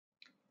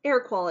Air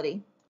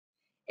quality.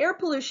 Air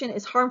pollution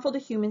is harmful to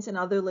humans and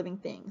other living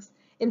things.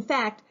 In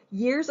fact,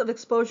 years of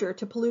exposure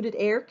to polluted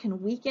air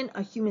can weaken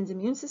a human's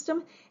immune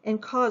system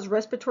and cause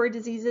respiratory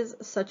diseases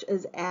such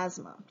as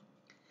asthma.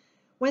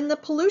 When the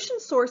pollution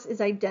source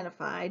is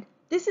identified,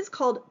 this is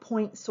called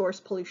point source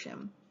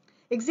pollution.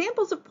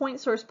 Examples of point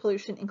source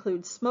pollution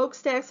include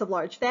smokestacks of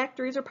large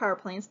factories or power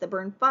plants that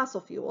burn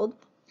fossil fuel.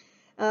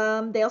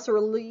 They also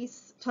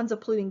release tons of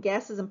polluting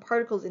gases and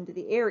particles into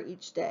the air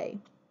each day,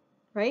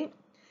 right?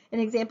 An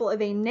example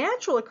of a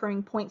natural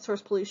occurring point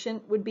source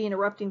pollution would be an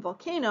erupting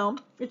volcano,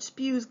 which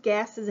spews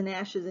gases and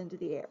ashes into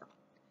the air.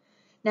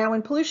 Now,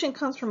 when pollution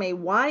comes from a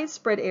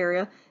widespread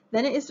area,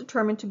 then it is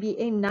determined to be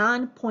a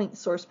non-point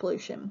source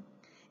pollution.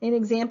 An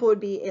example would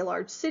be a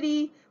large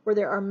city where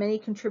there are many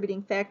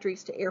contributing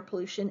factories to air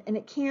pollution, and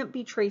it can't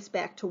be traced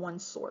back to one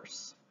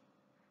source.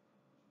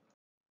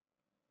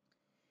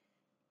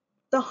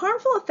 The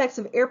harmful effects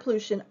of air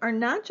pollution are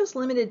not just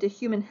limited to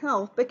human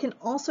health, but can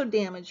also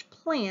damage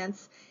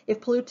plants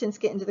if pollutants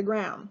get into the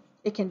ground.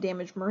 It can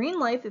damage marine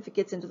life if it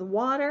gets into the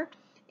water,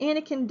 and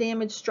it can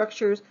damage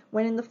structures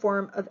when in the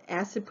form of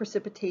acid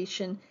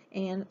precipitation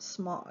and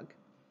smog.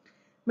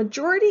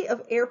 Majority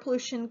of air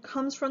pollution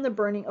comes from the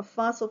burning of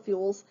fossil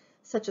fuels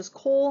such as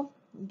coal,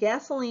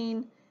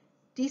 gasoline,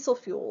 diesel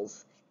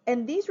fuels,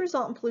 and these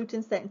result in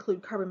pollutants that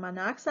include carbon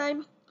monoxide,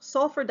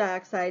 sulfur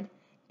dioxide,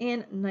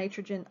 and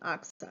nitrogen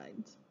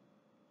oxides.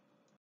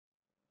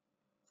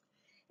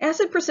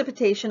 Acid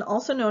precipitation,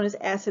 also known as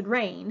acid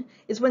rain,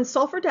 is when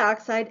sulfur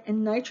dioxide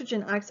and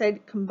nitrogen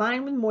oxide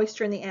combine with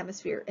moisture in the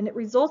atmosphere, and it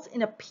results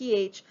in a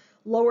pH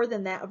lower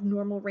than that of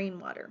normal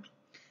rainwater.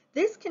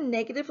 This can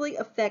negatively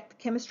affect the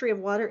chemistry of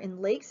water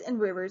in lakes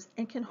and rivers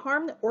and can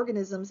harm the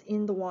organisms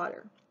in the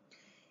water.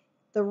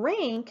 The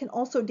rain can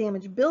also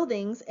damage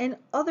buildings and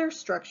other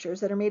structures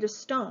that are made of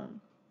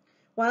stone.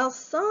 While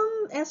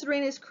some acid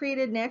rain is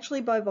created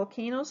naturally by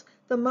volcanoes,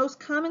 the most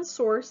common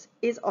source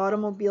is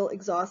automobile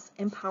exhaust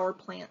and power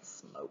plant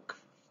smoke.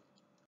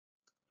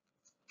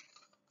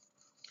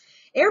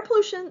 Air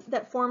pollution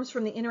that forms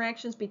from the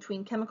interactions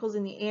between chemicals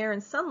in the air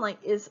and sunlight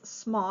is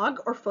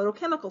smog or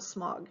photochemical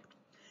smog.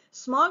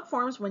 Smog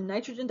forms when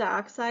nitrogen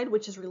dioxide,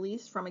 which is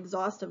released from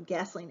exhaust of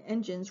gasoline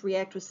engines,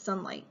 react with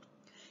sunlight.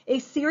 A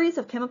series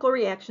of chemical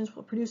reactions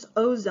will produce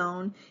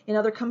ozone and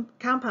other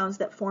compounds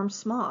that form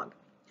smog.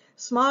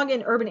 Smog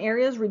in urban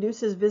areas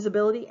reduces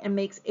visibility and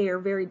makes air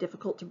very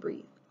difficult to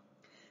breathe.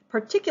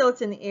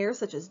 Particulates in the air,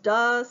 such as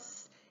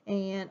dust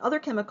and other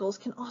chemicals,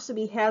 can also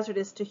be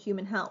hazardous to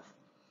human health.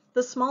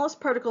 The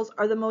smallest particles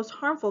are the most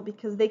harmful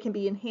because they can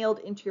be inhaled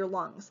into your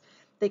lungs.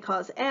 They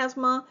cause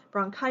asthma,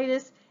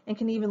 bronchitis, and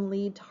can even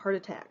lead to heart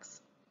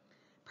attacks.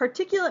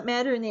 Particulate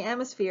matter in the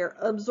atmosphere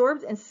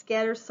absorbs and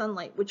scatters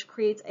sunlight, which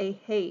creates a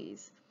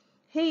haze.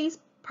 Haze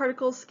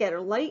particles scatter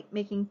light,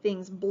 making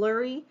things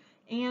blurry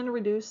and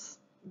reduce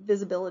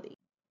visibility.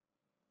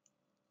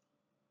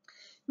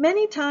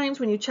 Many times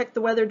when you check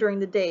the weather during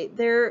the day,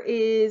 there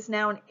is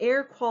now an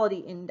air quality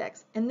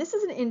index, and this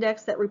is an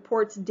index that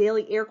reports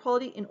daily air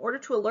quality in order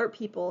to alert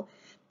people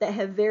that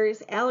have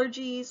various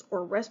allergies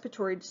or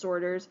respiratory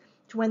disorders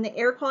to when the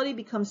air quality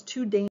becomes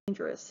too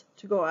dangerous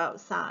to go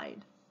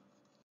outside.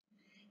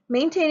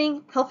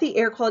 Maintaining healthy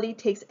air quality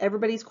takes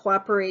everybody's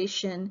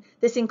cooperation.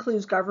 This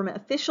includes government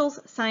officials,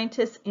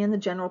 scientists, and the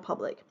general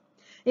public.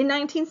 In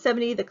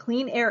 1970, the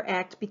Clean Air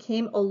Act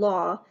became a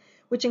law,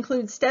 which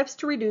includes steps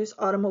to reduce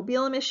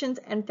automobile emissions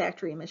and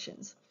factory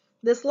emissions.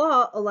 This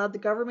law allowed the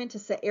government to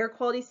set air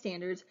quality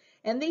standards,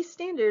 and these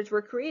standards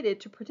were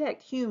created to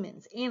protect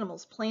humans,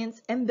 animals,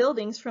 plants, and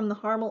buildings from the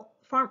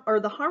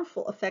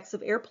harmful effects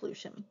of air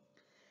pollution.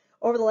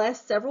 Over the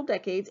last several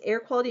decades, air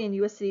quality in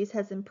U.S. cities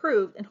has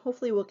improved and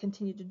hopefully will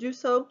continue to do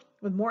so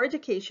with more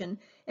education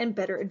and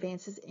better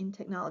advances in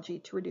technology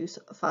to reduce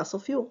fossil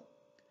fuel.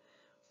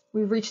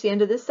 We've reached the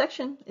end of this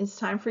section. It's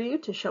time for you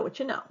to show what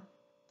you know.